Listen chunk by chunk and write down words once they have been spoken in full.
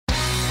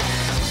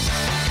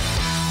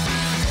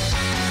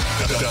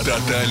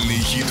Тотальный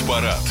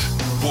хит-парад.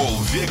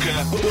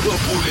 Полвека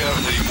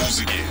популярной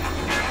музыки.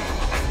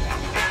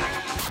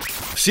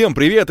 Всем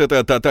привет,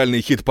 это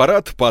 «Тотальный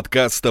хит-парад»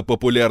 подкаста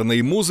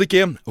популярной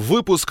музыки,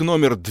 выпуск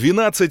номер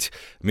 12.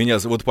 Меня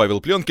зовут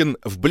Павел Пленкин.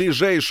 В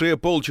ближайшие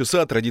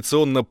полчаса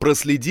традиционно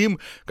проследим,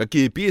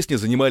 какие песни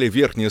занимали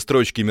верхние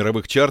строчки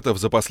мировых чартов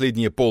за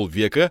последние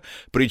полвека,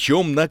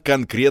 причем на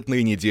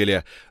конкретной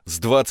неделе, с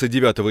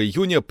 29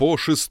 июня по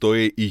 6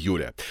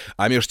 июля.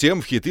 А меж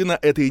тем в хиты на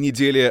этой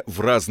неделе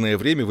в разное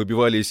время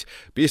выбивались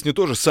песни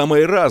тоже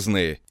самые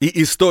разные.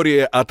 И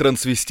история о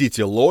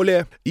трансвестите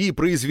Лоле, и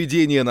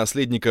произведения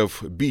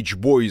наследников Beach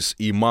Boys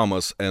и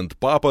Mamas and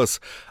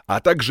Papas, а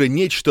также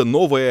нечто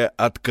новое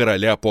от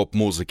короля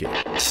поп-музыки.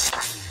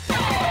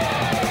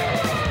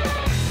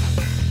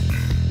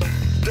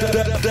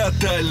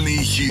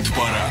 Тотальный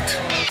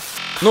хит-парад.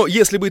 Но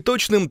если быть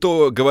точным,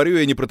 то говорю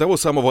я не про того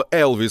самого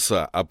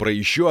Элвиса, а про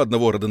еще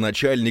одного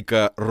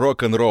родоначальника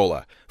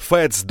рок-н-ролла.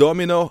 Фэтс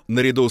Домино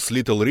наряду с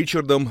Литл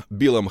Ричардом,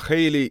 Биллом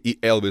Хейли и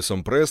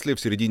Элвисом Пресли в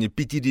середине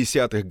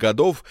 50-х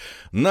годов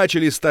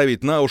начали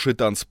ставить на уши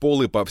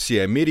танцполы по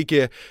всей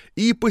Америке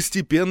и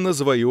постепенно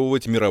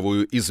завоевывать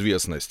мировую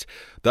известность.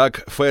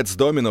 Так, Фэтс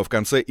Домино в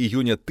конце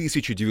июня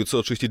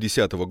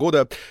 1960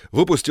 года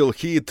выпустил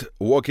хит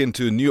 «Walking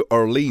to New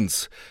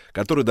Orleans»,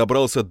 который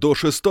добрался до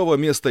 6-го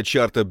места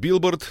чарта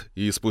Billboard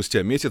и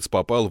спустя месяц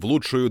попал в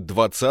лучшую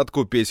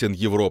двадцатку песен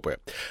Европы.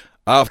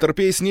 Автор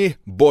песни,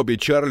 Бобби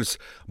Чарльз,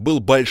 был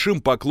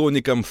большим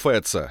поклонником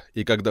Фэтса,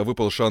 и когда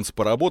выпал шанс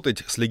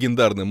поработать с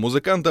легендарным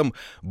музыкантом,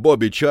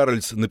 Бобби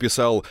Чарльз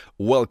написал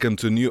 «Welcome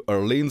to New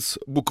Orleans»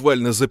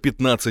 буквально за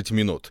 15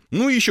 минут.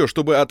 Ну и еще,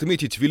 чтобы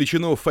отметить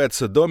величину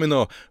Фэтса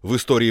Домино в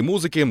истории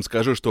музыки,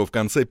 скажу, что в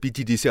конце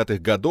 50-х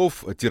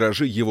годов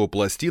тиражи его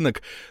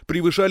пластинок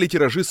превышали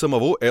тиражи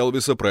самого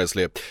Элвиса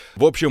Пресли.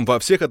 В общем, во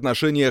всех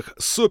отношениях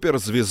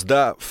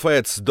суперзвезда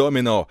Фэтс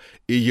Домино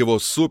и его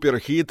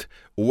суперхит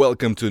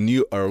 «Welcome to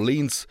New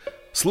Orleans»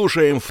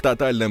 слушаем в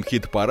тотальном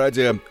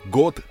хит-параде,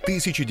 год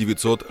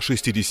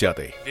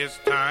 1960. This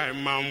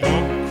time I'm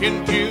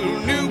walking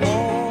to New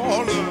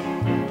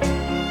Orleans.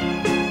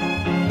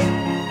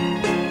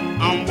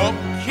 I'm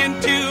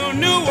walking to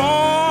New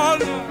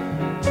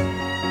Orleans.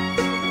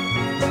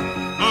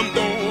 I'm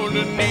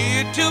gonna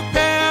need to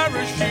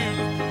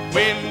parachute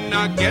when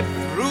I get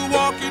through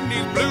walking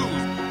these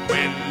blues.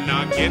 When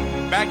I get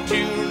back to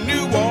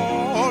New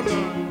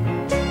Orleans,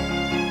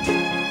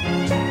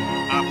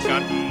 I've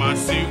got my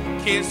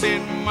suitcase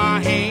in my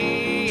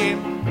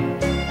hand.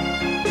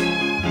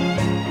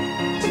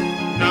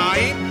 Now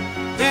ain't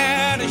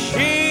that a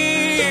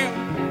shame?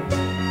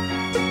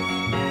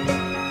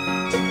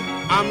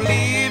 I'm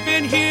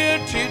leaving here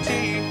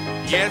today.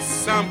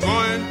 Yes, I'm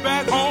going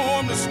back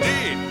home to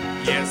stay.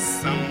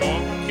 Yes, I'm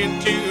walking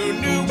to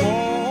New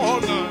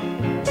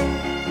Orleans.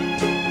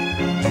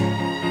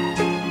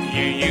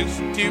 You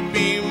used to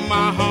be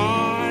my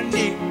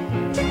honey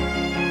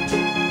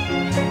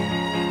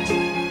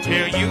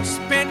till you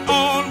spent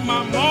all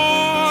my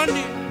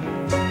money.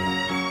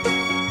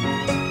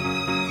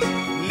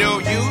 No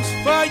use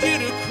for you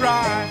to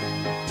cry.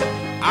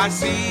 I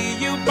see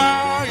you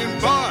by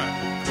and by,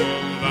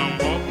 'cause I'm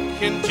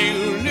walking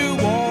to New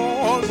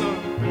Orleans.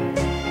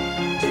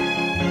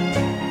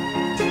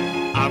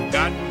 I've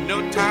got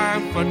no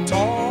time for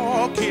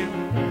talking.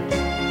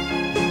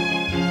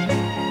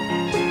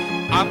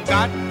 I've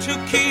got to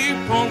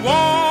keep on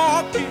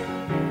walking.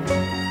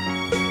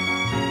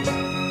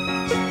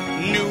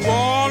 New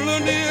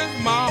Orleans is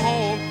my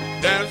home.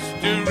 That's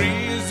the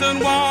reason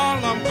why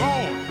I'm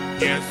gone.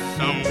 Yes,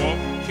 I'm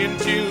walking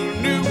to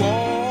New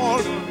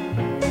Orleans.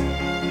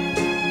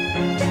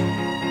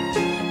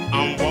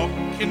 I'm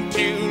walking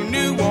to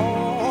New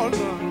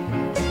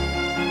Orleans.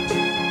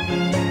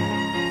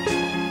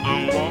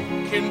 I'm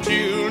walking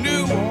to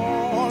New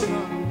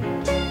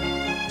Orleans.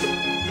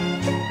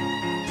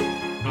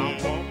 I'm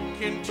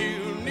walking to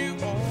New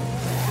Orleans.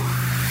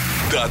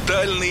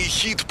 Тотальный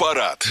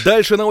хит-парад.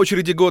 Дальше на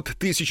очереди год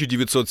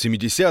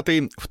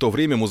 1970-й. В то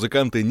время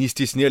музыканты не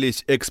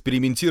стеснялись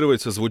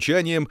экспериментировать со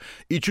звучанием,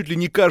 и чуть ли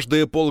не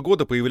каждые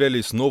полгода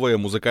появлялись новые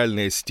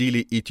музыкальные стили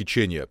и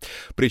течения.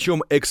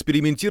 Причем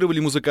экспериментировали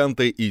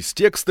музыканты и с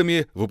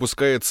текстами,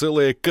 выпуская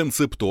целые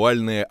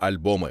концептуальные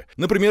альбомы.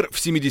 Например, в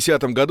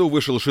 70-м году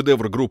вышел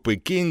шедевр группы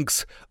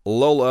Kings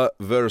 «Lola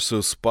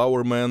vs.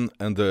 Power Man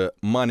and the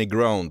Money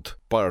Ground»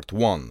 Part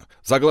 1.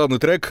 Заглавный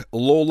трек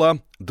 «Лола»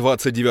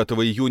 29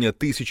 июня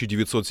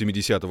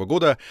 1970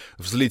 года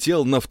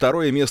взлетел на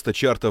второе место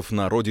чартов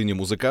на родине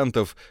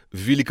музыкантов в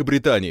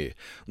Великобритании.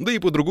 Да и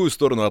по другую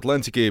сторону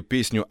Атлантики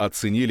песню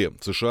оценили.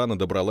 США она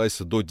добралась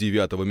до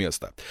 9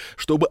 места.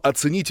 Чтобы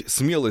оценить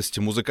смелость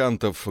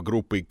музыкантов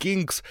группы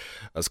Kings,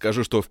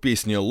 скажу, что в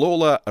песне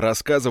 «Лола»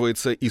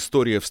 рассказывается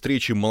история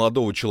встречи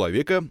молодого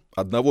человека,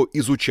 одного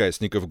из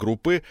участников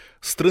группы,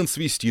 с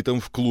трансвеститом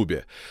в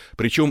клубе.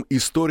 Причем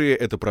история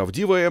эта правдивая,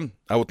 правдивое,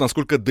 а вот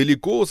насколько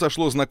далеко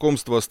зашло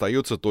знакомство,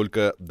 остается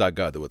только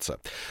догадываться.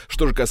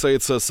 Что же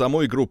касается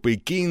самой группы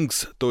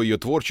Kings, то ее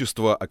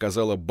творчество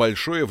оказало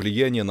большое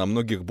влияние на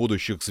многих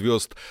будущих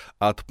звезд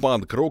от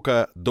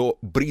панк-рока до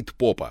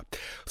брит-попа.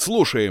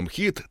 Слушаем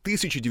хит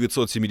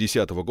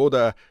 1970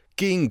 года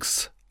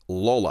Kings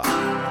 «Lola».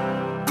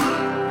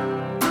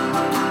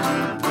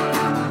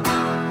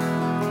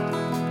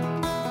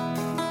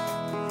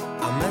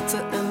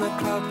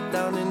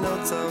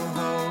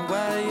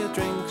 Where you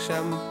drink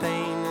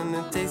champagne and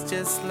it tastes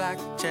just like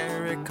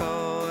cherry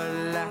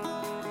cola.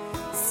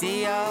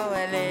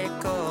 C-O-L-A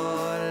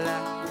cola.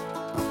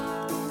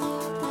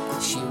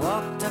 She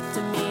walked up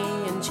to me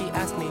and she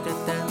asked me to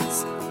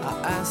dance. I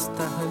asked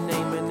her her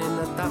name and in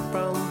a dark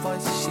brown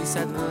voice she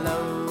said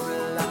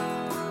Lola.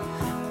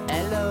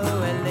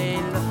 L-O-L-A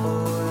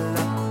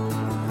Lola.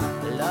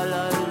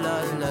 Lola,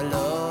 Lola,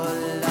 Lola.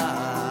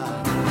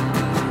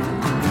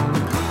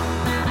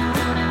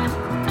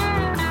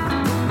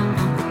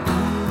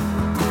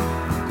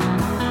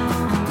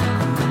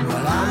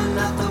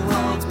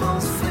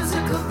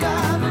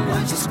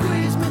 She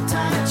squeezed me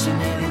tight, she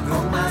nearly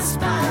broke my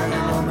spine.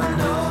 Oh my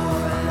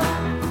Lola,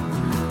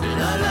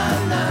 Lola,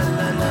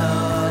 Lola,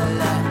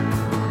 Lola.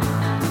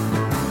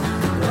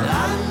 Well,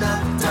 I'm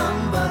not dumb,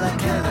 but I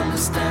can't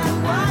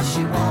understand why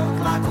she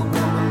walked like a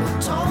woman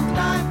but talked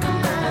like a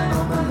man.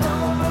 Oh my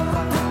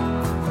Lola,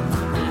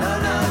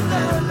 Lola,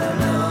 Lola,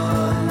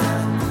 Lola,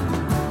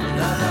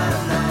 Lola,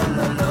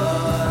 Lola, Lola.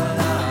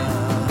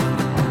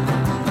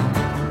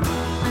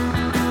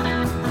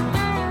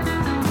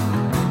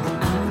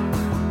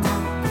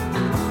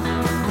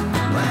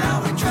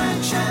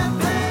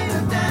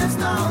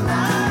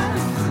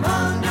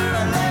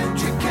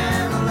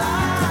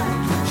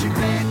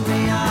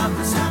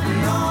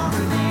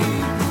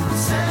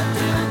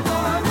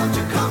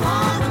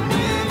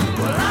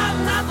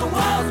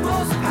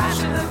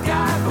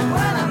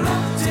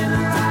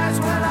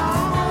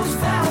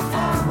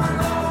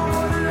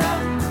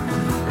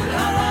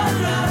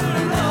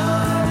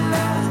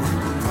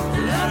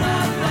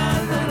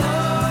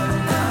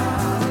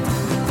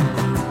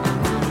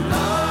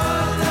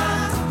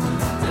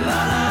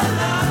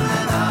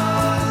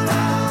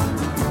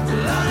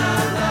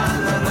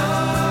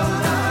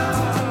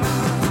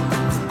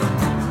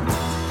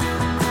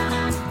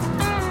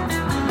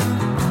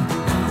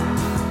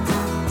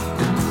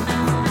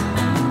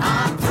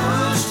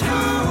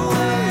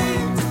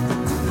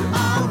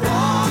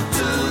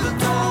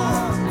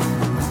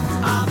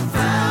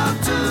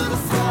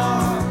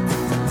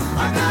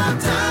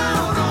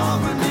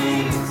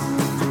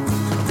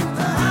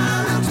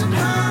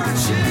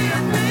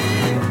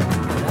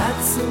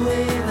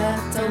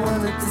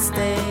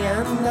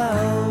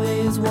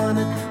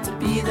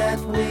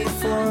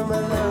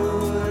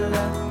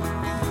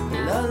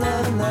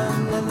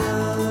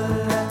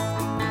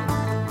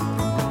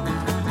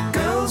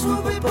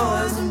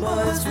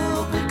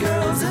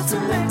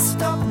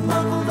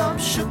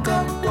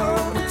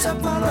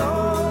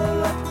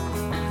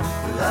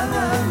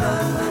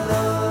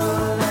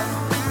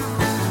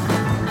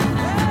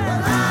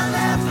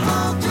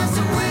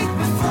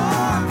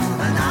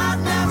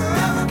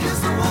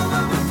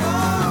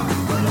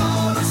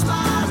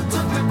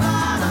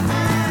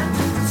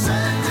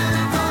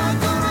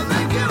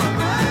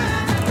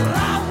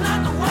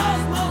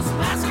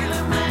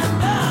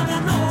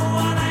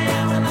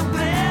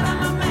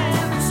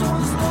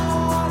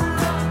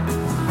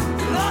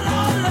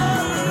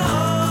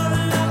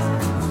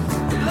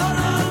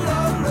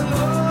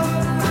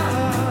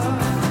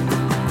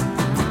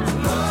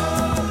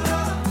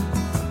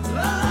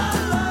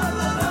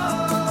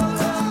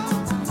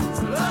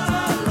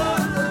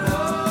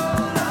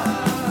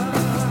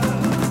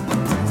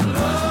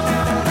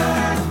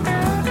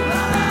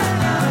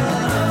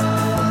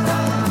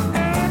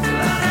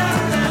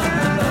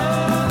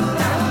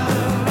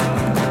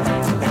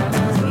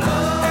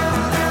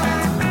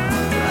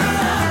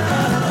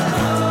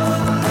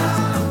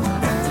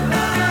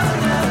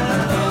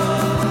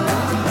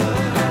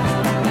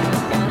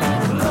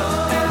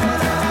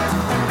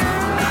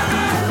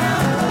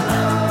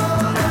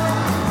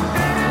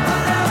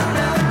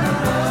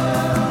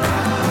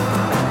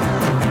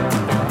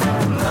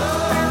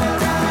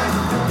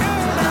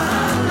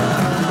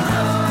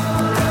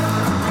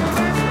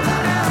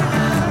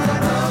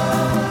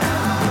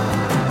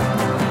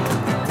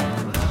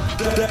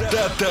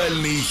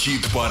 Тотальный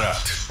хит-парад.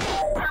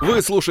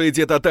 Вы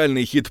слушаете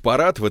 «Тотальный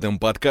хит-парад». В этом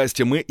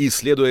подкасте мы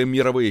исследуем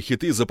мировые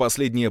хиты за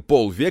последние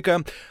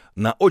полвека.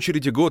 На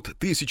очереди год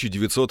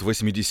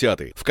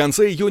 1980. В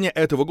конце июня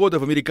этого года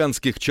в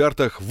американских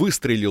чартах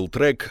выстрелил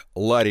трек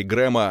Ларри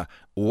Грэма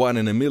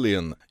 «One in a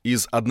Million»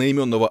 из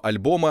одноименного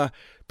альбома,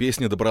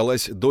 Песня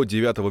добралась до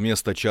 9-го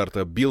места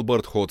чарта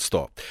Billboard Hot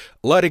 100.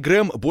 Ларри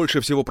Грэм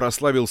больше всего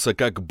прославился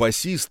как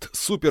басист,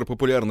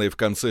 суперпопулярный в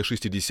конце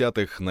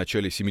 60-х,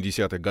 начале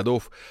 70-х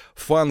годов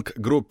в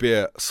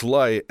фанк-группе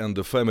Sly and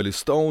the Family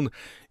Stone,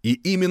 и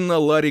именно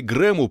Ларри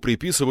Грэму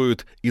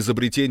приписывают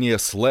изобретение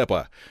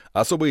слэпа,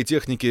 особые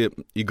техники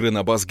игры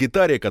на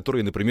бас-гитаре,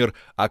 которые, например,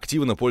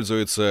 активно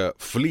пользуются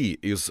Фли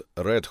из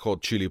Red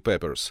Hot Chili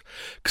Peppers.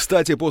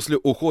 Кстати, после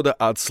ухода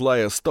от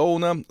Слая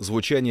Стоуна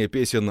звучание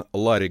песен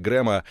Ларри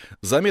Грэма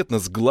заметно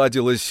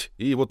сгладилось,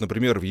 и вот,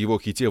 например, в его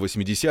хите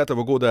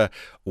 80-го года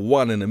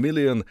 «One in a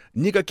Million»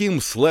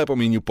 никаким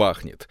слэпом и не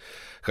пахнет.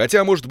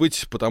 Хотя, может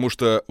быть, потому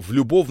что в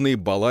любовной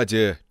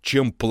балладе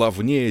чем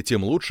плавнее,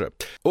 тем лучше.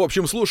 В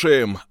общем,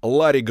 слушаем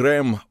Ларри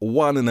Грэм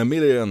 «One in a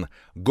Million»,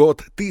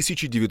 год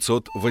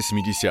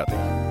 1980.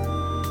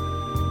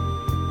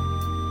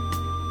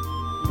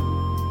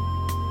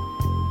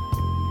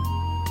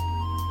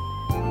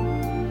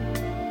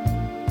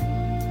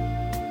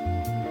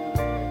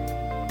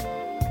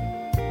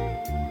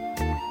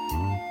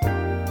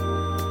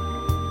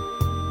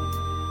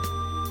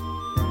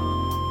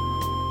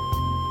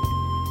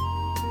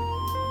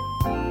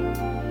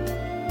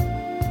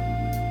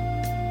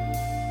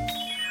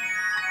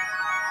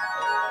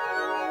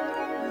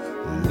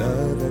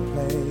 Love that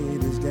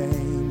played his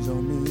games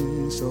on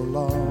me so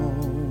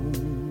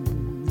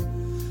long,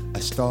 I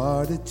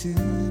started to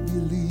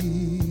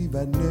believe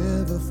I'd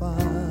never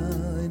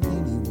find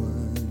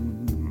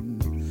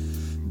anyone.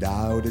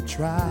 Doubt had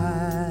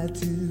tried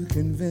to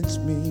convince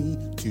me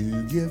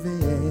to give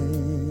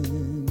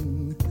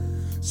in,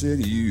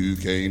 said you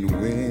can't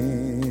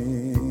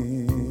win.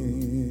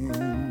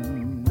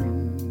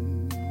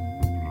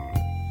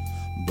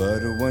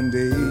 But one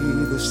day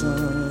the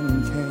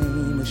sun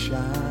came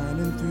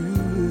a-shining through.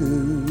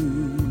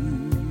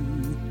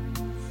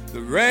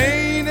 The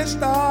rain had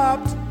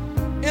stopped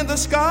and the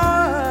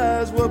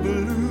skies were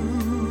blue.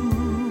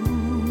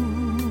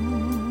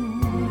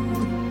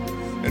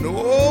 And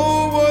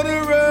oh, what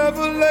a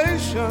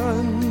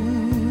revelation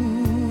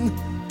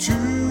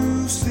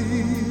to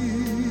see.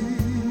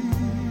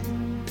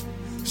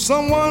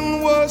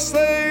 Someone was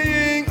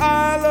saying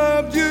I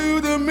love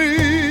you to me.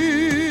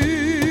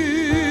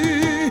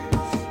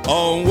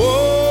 A one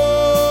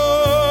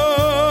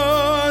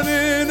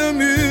in a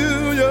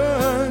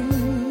million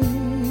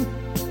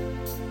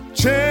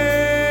chance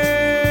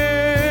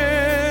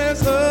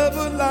of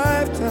a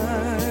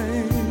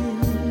lifetime,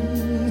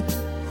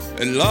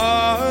 and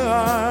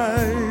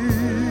life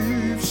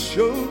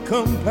showed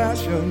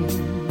compassion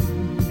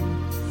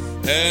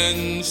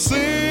and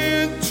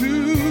sent to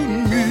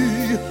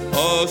me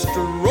a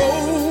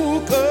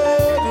stroke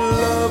of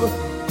love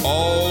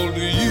called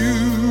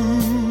you.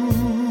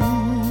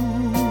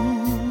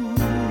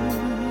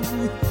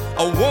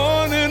 A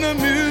one in a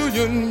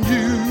million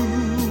you.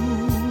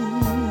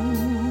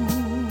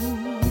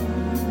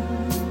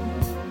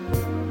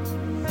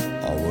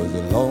 I was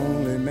a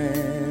lonely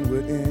man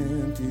with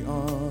empty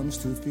arms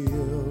to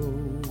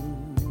fill.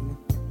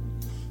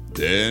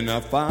 Then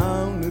I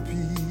found a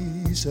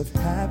piece of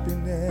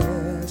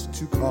happiness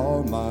to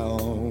call my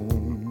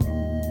own.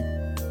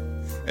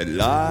 And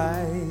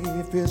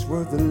life is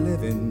worth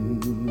living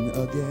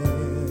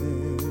again.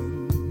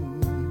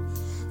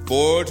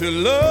 For to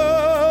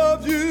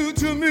love you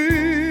to me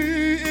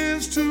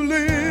is to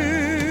live.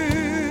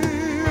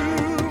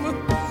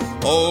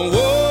 Oh,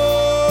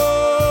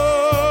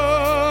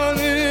 one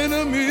in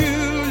a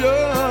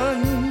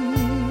million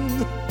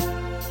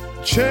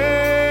chance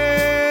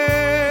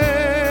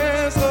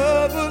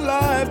of a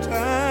lifetime,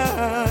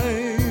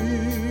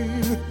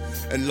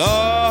 and life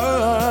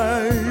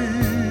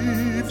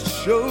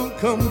showed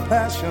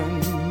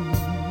compassion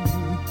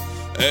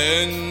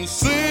and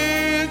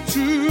sent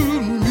to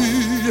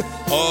me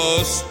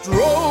a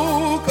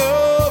stroke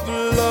of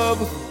love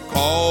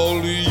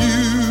called you.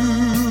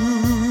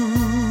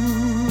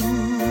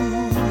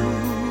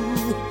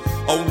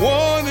 A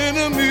one in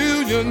a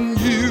million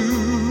you.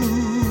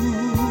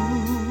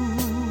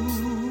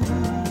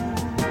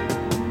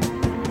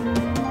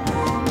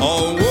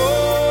 A one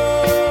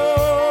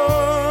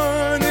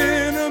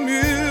in a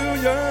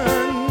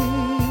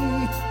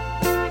million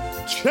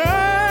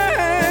chance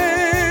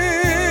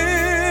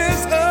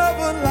of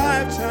a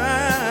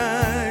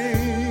lifetime,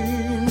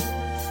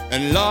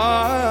 and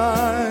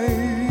life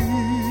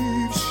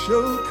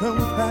showed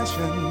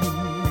compassion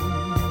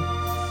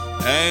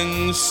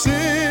and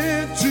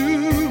sent to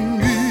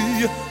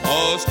me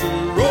a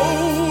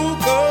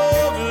stroke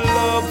of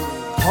love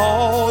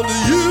called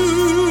you.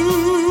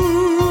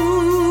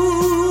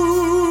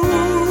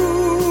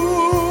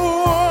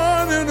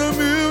 One in a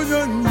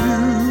million you.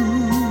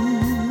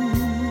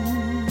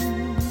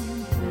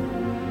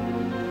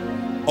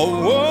 A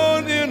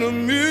one in a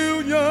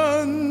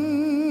million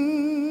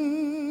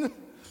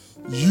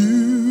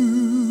you.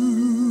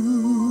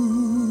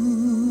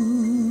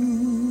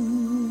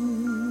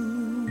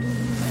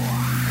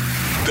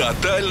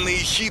 Тотальный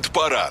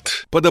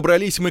хит-парад.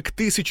 Подобрались мы к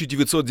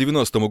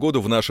 1990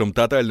 году в нашем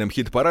тотальном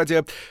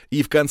хит-параде,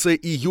 и в конце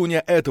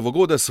июня этого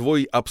года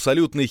свой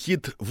абсолютный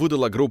хит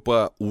выдала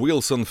группа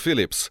Wilson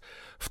Phillips.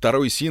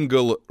 Второй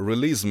сингл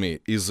 «Release Me»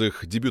 из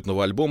их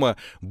дебютного альбома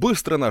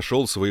быстро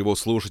нашел своего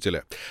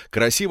слушателя.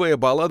 Красивая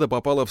баллада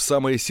попала в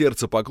самое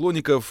сердце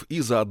поклонников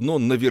и заодно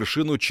на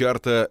вершину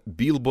чарта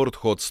Billboard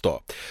Hot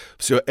 100.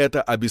 Все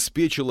это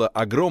обеспечило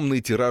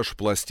огромный тираж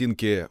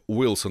пластинки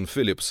Wilson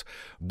Phillips,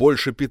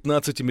 больше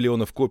 15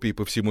 миллионов копий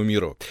по всему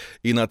миру.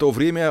 И на то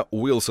время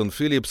Wilson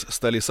Phillips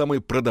стали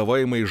самой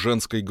продаваемой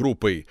женской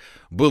группой.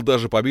 Был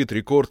даже побит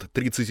рекорд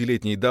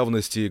 30-летней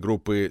давности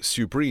группы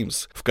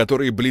Supremes, в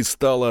которой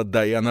блистала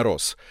Дайана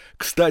Росс.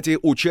 Кстати,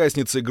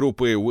 участницы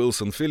группы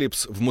Wilson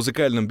Phillips в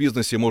музыкальном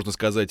бизнесе, можно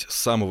сказать, с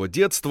самого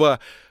детства.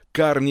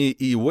 Карни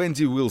и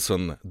Уэнди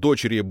Уилсон,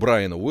 дочери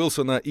Брайана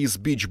Уилсона из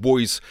Beach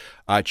Boys,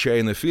 а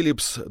Чайна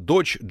Филлипс,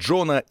 дочь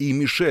Джона и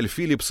Мишель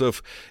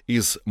Филлипсов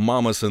из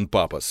Mamas and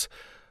Papas.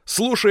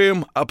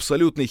 Слушаем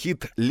абсолютный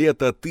хит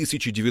лета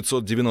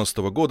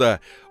 1990 года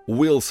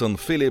Wilson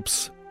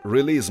Phillips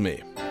 «Release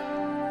Me».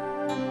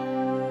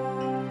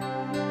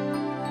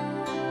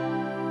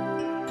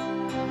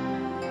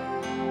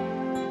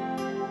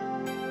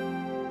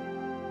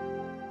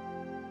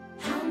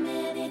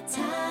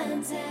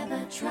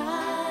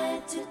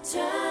 Tried to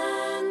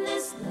turn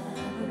this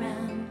love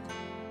around.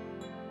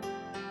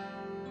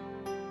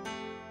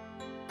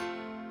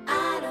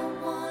 I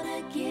don't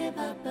wanna give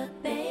up,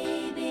 but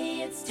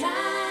baby, it's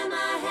time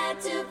I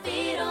had 2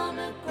 feet on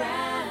the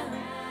ground.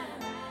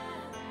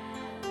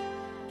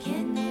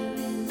 Can you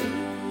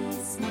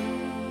release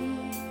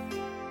me?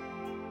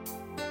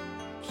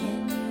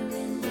 Can you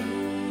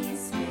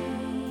release me?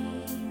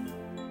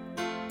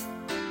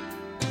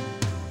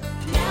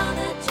 Now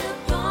that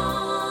you're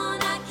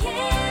gone, I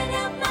can't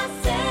help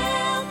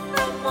myself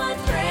from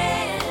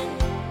wondering.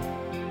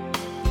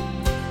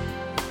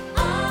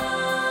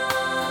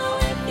 Oh,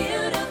 if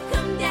you'd have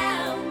come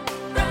down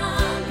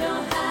from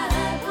your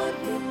high, would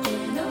have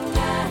been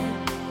alright.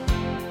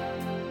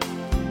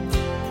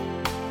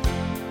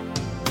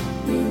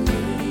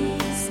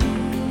 Release me.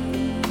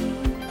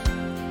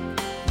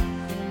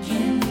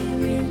 Can you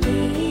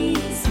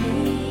release me?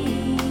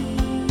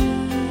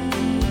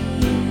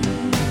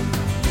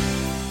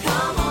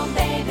 Come on,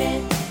 baby.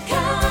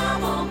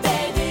 Come on,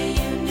 baby.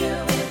 You knew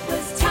it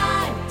was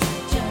time to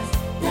just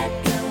let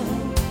go.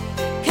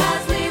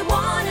 'Cause we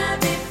wanna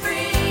be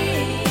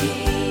free.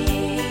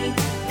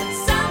 But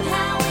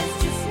somehow it's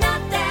just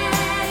not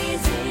that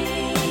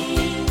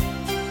easy.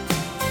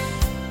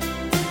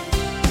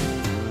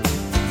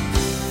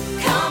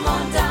 Come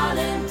on,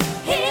 darling.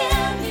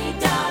 Hear me,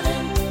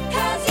 darling.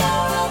 'Cause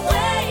you're a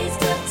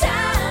waste of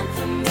time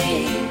for me.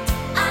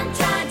 I'm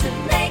trying to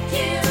make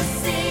you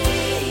see.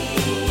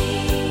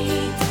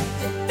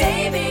 But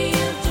baby,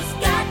 you just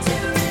got to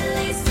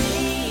release me.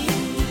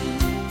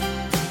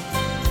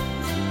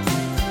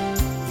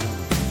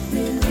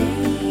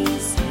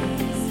 Release me.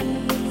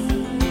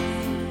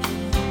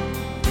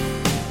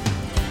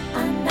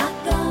 I'm not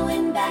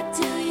going back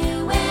to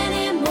you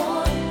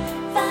anymore.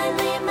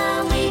 Finally, my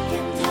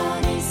weakened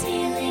heart is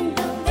healing,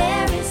 though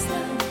very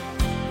slow.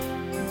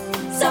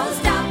 So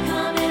stop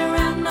coming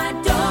around my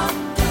door,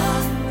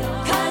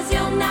 'cause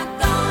you're not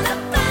gonna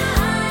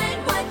find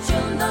what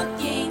you're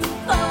looking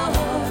for.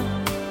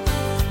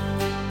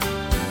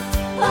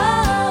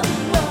 Oh,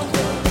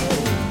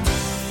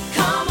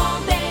 come on,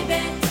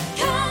 baby.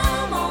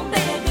 Come on,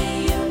 baby.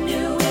 You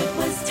knew it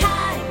was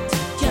time to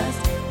just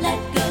let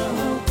go.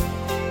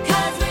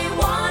 'Cause we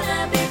wanna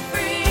be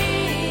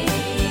free.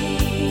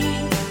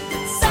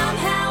 But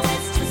somehow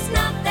it's just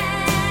not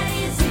that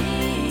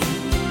easy.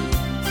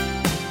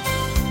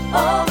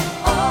 Oh,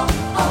 oh,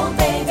 oh,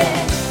 baby.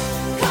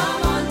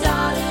 Come on,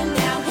 darling.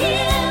 Now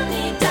hear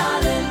me,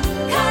 darling.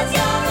 'Cause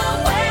you're a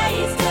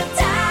waste of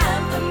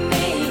time for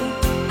me.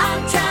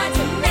 I'm trying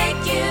to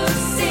make you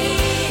see.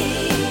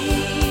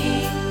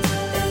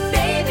 That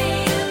baby,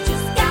 you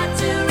just got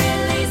to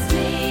release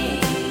me.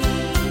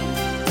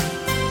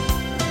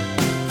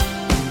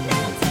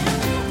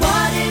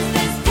 What is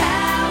this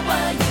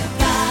power you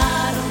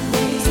got on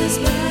me? What is this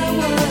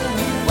power?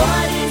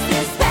 What is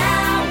this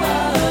power?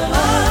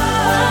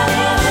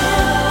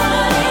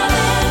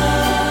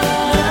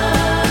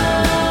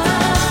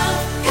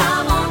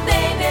 Come on,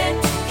 baby.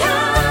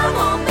 Come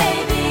on,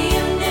 baby.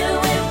 You knew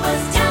it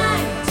was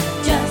time to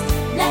just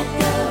let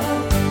go.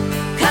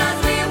 'Cause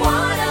we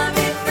wanna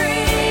be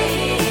free.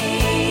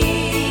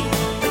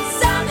 But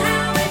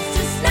somehow it's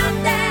just not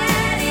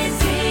that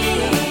easy.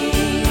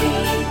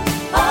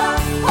 Oh,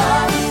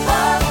 oh,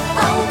 oh,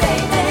 oh,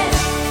 baby.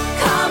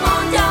 Come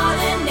on,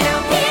 darling. Now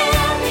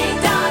hear me,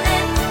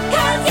 darling.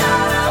 'Cause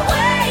you're a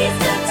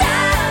waste of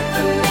time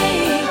for me.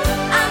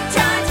 I'm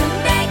trying to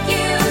make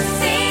you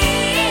see.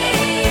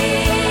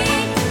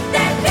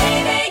 That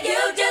baby,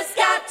 you just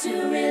got to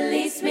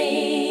release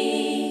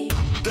me.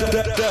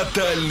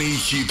 Тотальный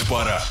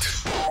хит-парад.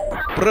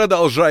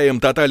 Продолжаем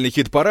тотальный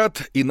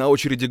хит-парад, и на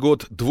очереди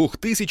год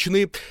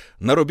 2000-й.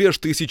 На рубеж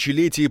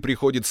тысячелетий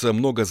приходится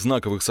много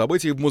знаковых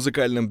событий в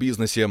музыкальном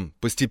бизнесе.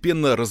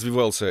 Постепенно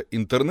развивался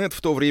интернет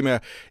в то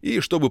время,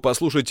 и чтобы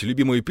послушать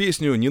любимую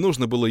песню, не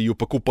нужно было ее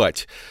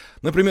покупать.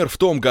 Например, в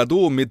том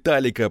году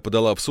Metallica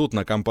подала в суд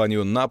на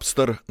компанию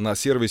Napster. На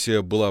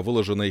сервисе была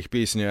выложена их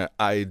песня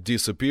 «I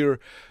Disappear»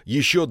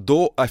 еще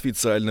до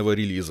официального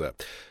релиза.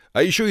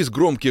 А еще из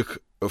громких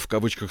в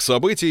кавычках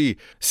событий,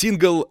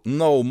 сингл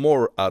 «No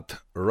More» от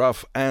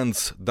Rough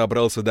Ends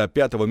добрался до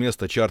 5-го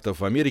места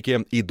чартов в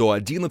Америке и до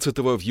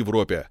 11-го в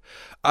Европе.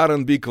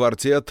 R&B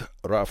квартет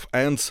Rough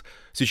Ends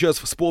сейчас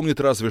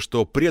вспомнит разве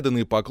что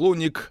преданный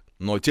поклонник,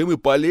 но тем и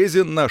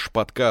полезен наш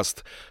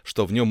подкаст,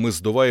 что в нем мы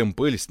сдуваем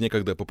пыль с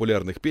некогда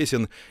популярных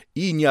песен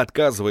и не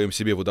отказываем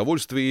себе в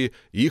удовольствии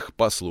их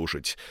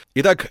послушать.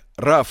 Итак,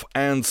 Rough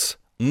Ends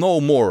 «No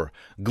More»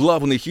 —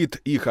 главный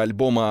хит их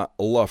альбома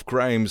 «Love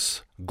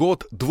Crimes»,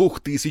 год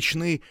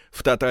 2000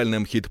 в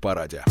тотальном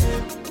хит-параде.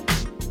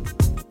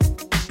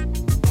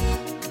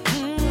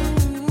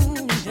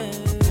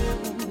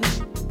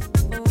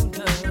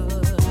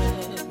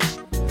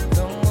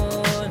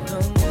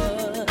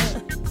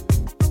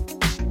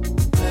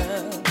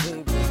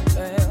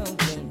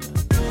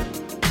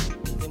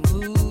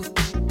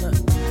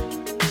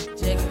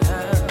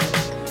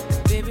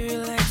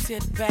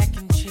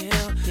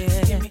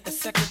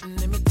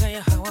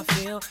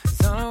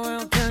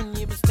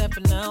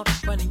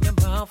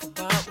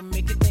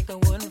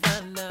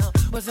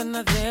 Was I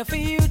not there for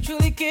you,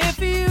 truly cared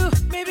for you?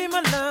 Maybe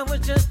my love was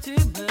just too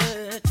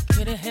much.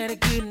 Could've had a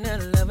good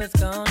night, love is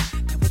gone.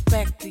 Now it's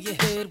back to your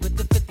head with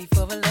the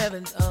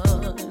 5411s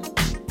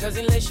on. Does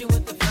he lace you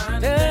with the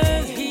fine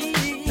thing?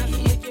 Does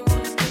he make you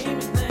wanna scream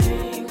his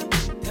name?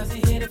 Does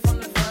he hit it from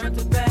the front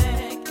to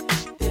back?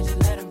 Did you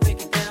let him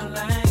break it down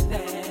like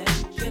that?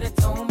 Should've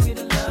told me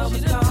the love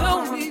was gone. Should've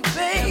told me,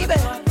 baby.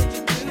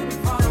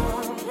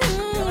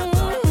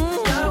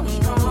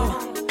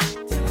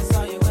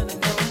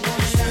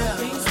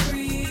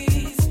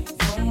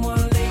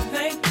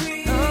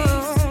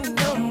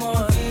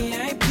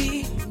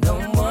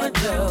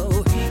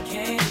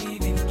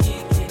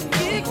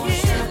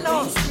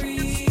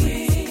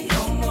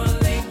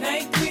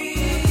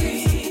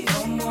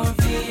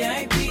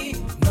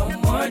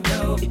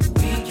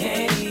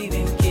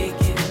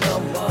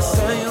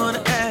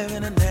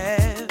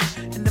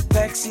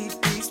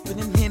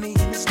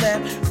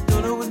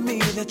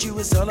 You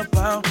was all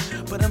about,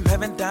 but I'm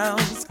having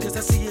doubts, cause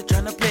I see you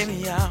trying to play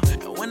me out.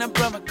 And when I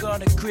brought my car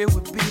to crib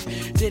with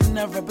beef, didn't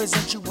I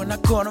represent you when I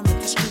caught him in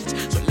the streets?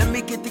 So let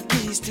me get the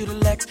keys to the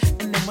Lex,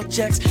 and then my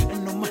checks,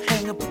 and no more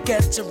hang up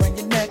baguettes around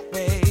your neck,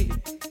 babe.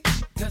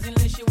 Does he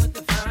lace you with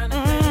the fine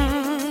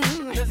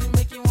thing? Does he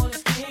make you wanna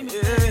scream it?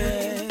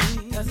 Yeah.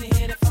 Does he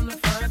hit it from the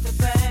front to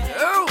back?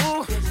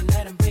 Oh. Did you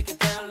let him break it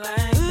down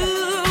like that?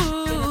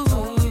 Should've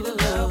told you the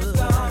love was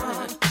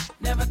gone.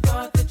 Never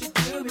thought that you'd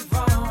do me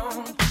wrong.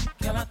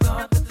 I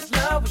thought that this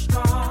love was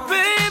strong.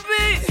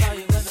 Baby,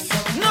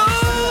 no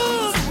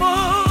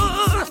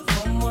more.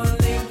 No more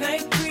late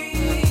night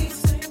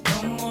creeps. No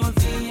more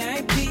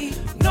VIP.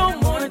 No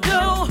more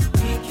dough.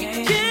 We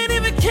can't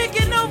even kick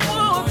it no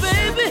more,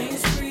 baby.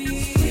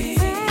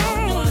 No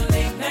more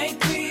late night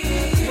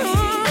creeps. No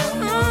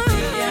more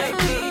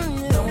VIP.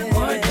 No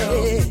more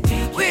dough.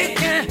 We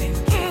can't.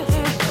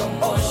 No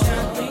more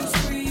shopping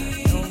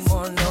sprees. No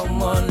more, no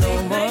more, no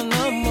more,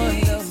 no more,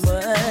 no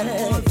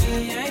more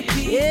VIP.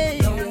 Yeah.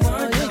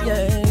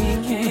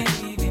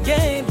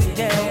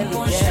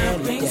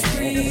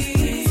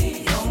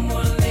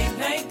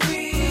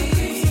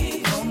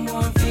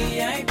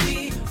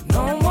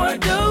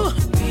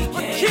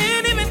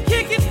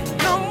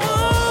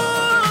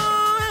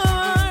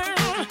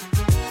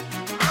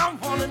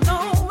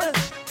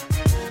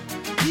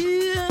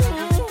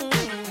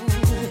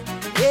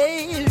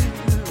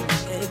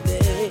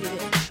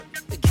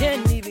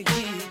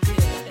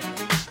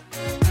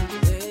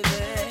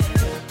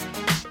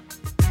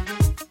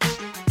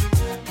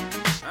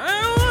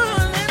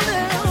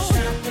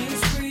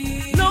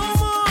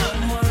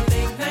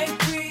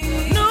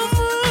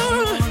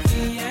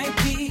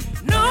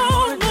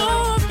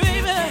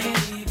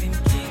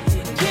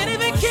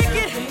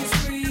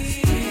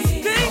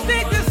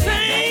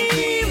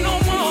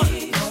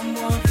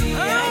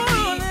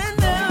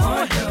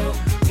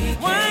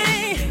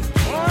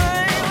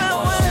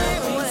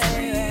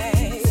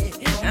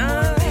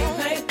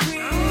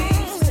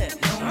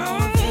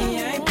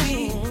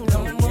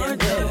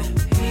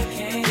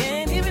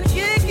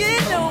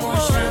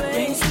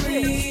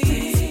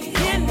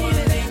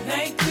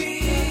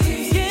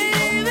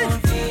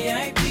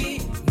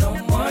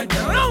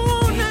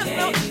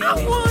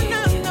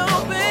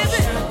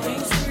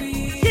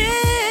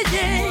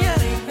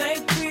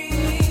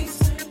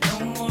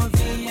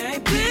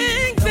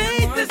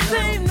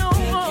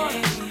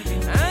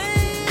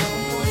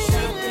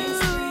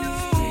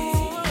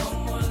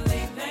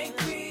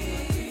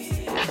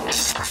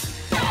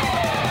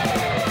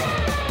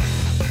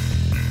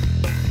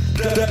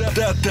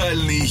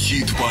 Тотальный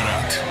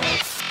хит-парад.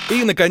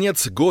 И,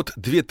 наконец, год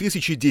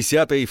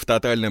 2010 в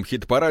тотальном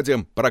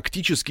хит-параде.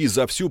 Практически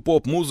за всю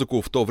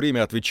поп-музыку в то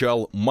время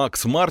отвечал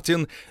Макс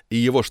Мартин и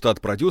его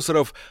штат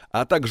продюсеров,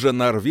 а также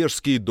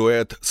норвежский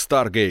дуэт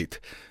Stargate.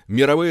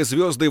 Мировые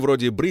звезды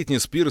вроде Бритни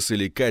Спирс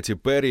или Кати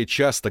Перри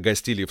часто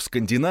гостили в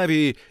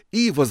Скандинавии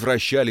и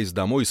возвращались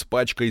домой с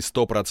пачкой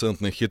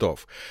стопроцентных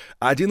хитов.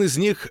 Один из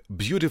них,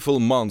 Beautiful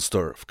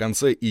Monster, в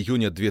конце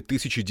июня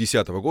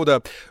 2010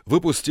 года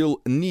выпустил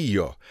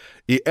Nio,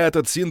 и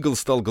этот сингл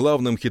стал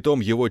главным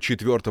хитом его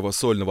 4-го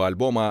сольного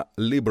альбома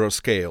Libra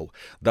Scale,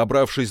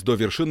 добравшись до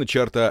вершины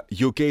чарта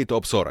UK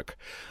Top 40.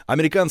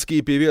 Американский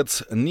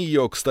певец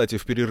Nio, кстати,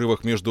 в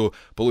перерывах между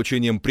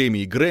получением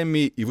премии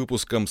Грэмми и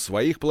выпуском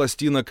своих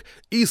пластинок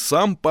и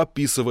сам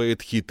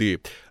пописывает хиты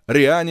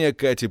Риане,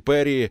 Кати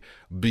Перри,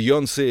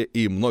 Бейонсе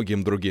и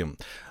многим другим.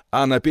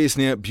 А на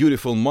песне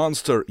Beautiful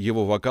Monster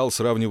его вокал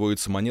сравнивают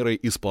с манерой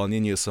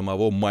исполнения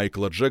самого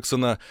Майкла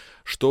Джексона,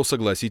 что,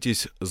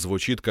 согласитесь,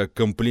 звучит как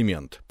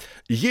комплимент.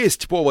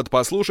 Есть повод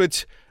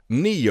послушать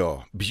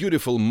Nio,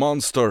 Beautiful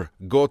Monster,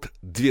 год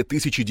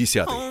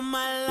 2010. All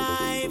my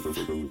life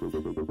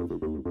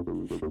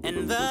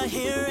and the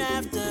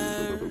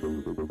hereafter,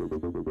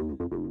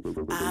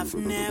 I've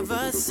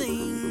never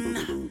seen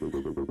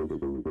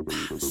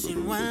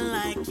one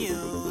like you.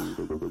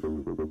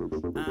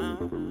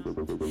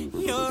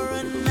 You're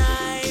a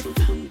knife,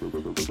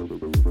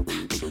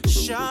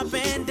 sharp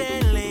and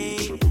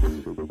deadly,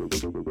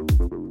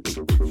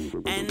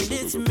 and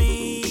it's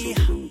me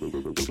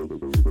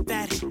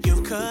that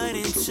you cut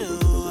into.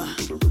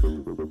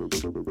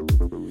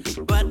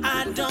 But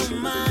I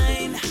don't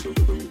mind.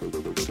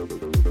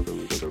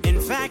 In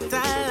fact,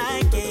 I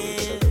like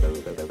it.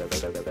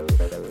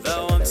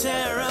 Though I'm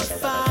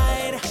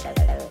terrified,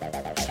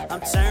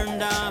 I'm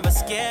turned on but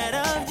scared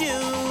of you.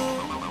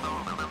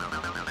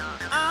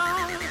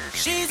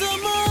 She's a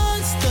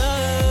monster,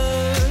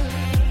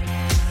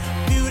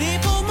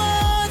 beautiful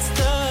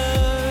monster,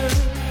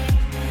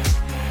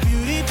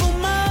 beautiful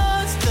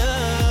monster.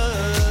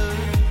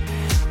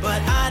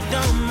 But I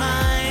don't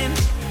mind.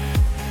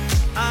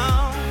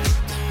 Oh,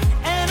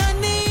 and I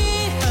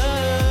need her.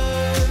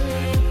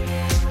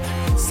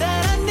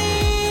 Said I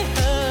need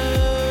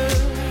her.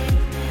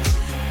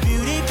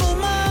 Beautiful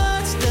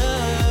monster.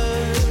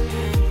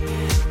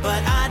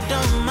 But I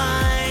don't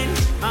mind.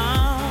 Oh.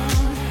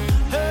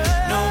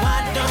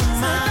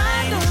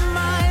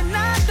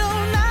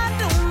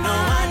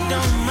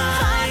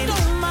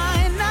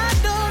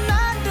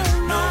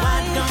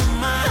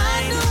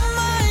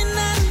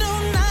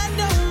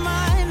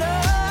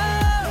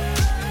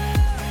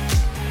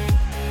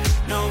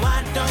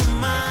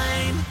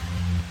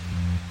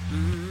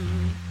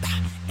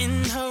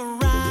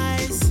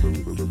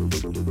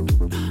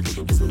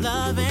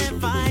 Love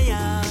and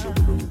fire,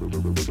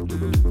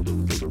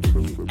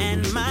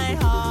 and my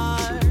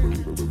heart,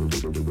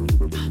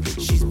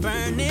 she's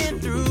burning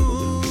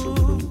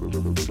through,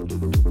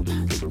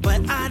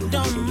 but I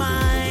don't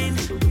mind.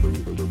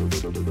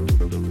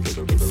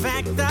 In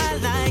fact, I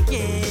like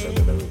it,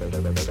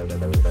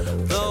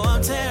 though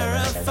I'm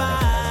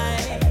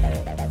terrified,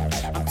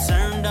 I'm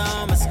turned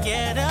on, but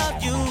scared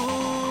of you.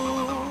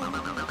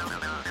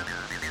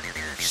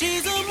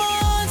 She's a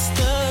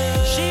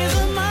monster, she's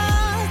a monster.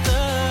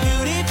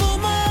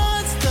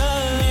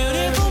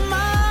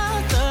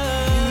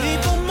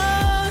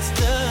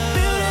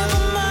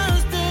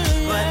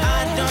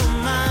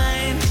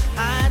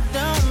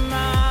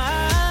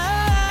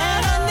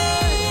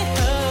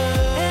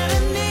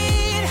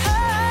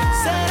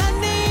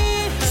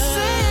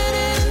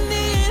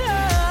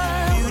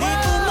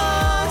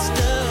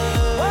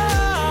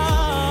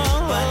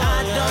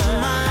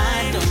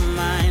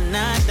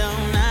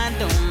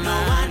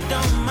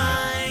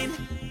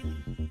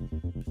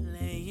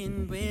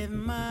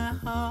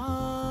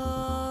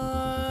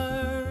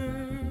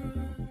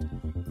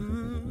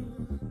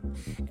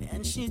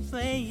 She's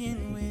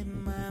playing with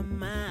my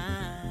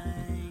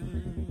mind,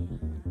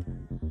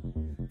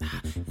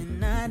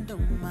 and I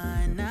don't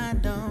mind, I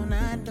don't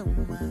mind,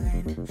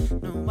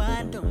 no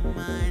I don't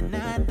mind,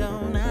 I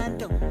don't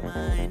mind,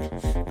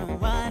 no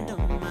I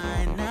don't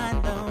mind, I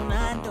don't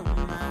mind,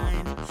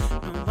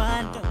 no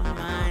I don't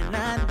mind,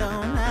 I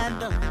don't mind,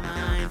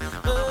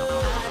 oh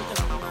I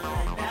don't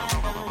mind,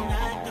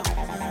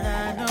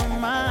 I don't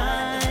mind,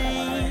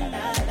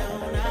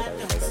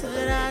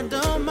 said I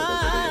don't mind.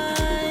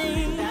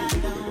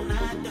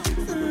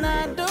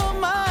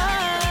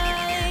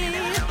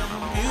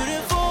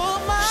 Beautiful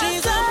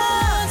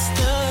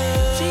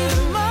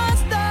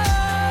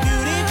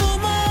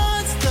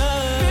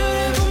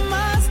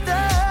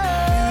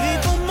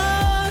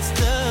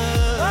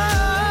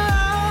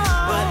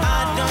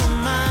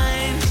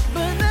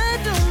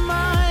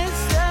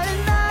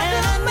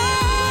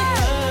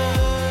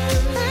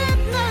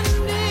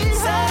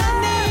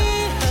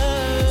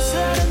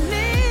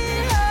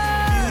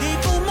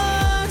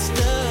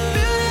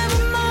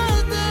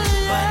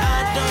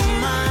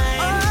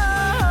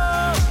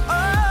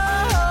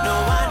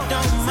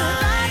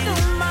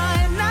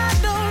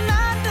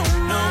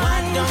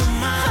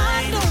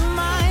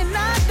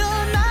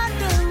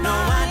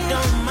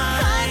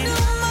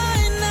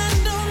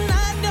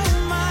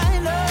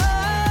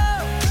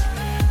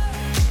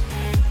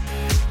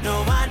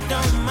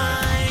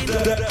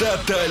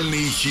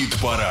Тотальный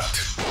хит-парад.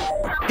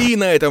 И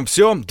на этом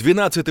все.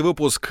 12-й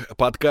выпуск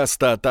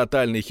подкаста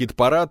 «Тотальный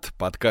хит-парад»,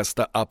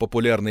 подкаста о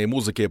популярной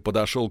музыке,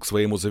 подошел к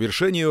своему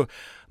завершению.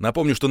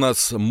 Напомню, что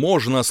нас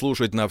можно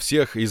слушать на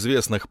всех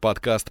известных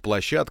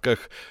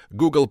подкаст-площадках: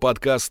 Google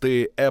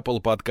подкасты,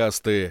 Apple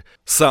подкасты,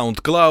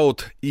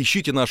 SoundCloud.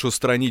 Ищите нашу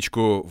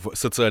страничку в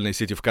социальной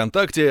сети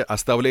ВКонтакте,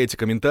 оставляйте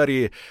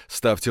комментарии,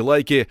 ставьте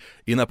лайки.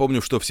 И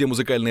напомню, что все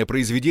музыкальные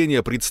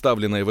произведения,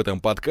 представленные в этом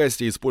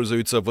подкасте,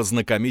 используются в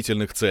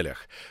ознакомительных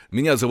целях.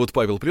 Меня зовут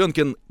Павел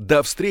Пленкин.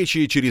 До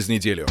встречи через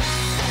неделю.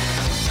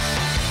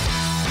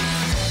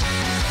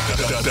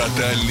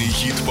 Тотальный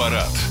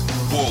хит-парад.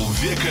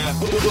 Полвека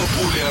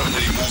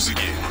популярной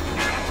музыки.